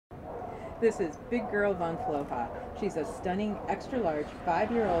This is Big Girl von Floha. She's a stunning, extra-large,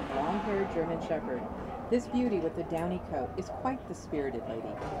 5-year-old long-haired German Shepherd. This beauty with the downy coat is quite the spirited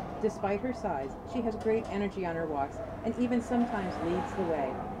lady. Despite her size, she has great energy on her walks and even sometimes leads the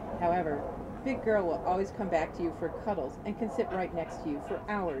way. However, Big Girl will always come back to you for cuddles and can sit right next to you for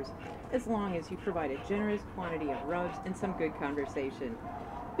hours, as long as you provide a generous quantity of rubs and some good conversation.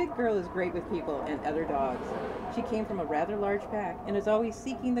 Big Girl is great with people and other dogs. She came from a rather large pack and is always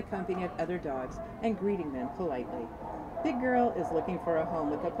seeking the company of other dogs and greeting them politely. Big Girl is looking for a home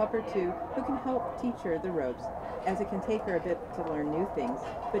with a pup or two who can help teach her the ropes, as it can take her a bit to learn new things,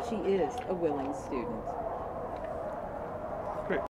 but she is a willing student.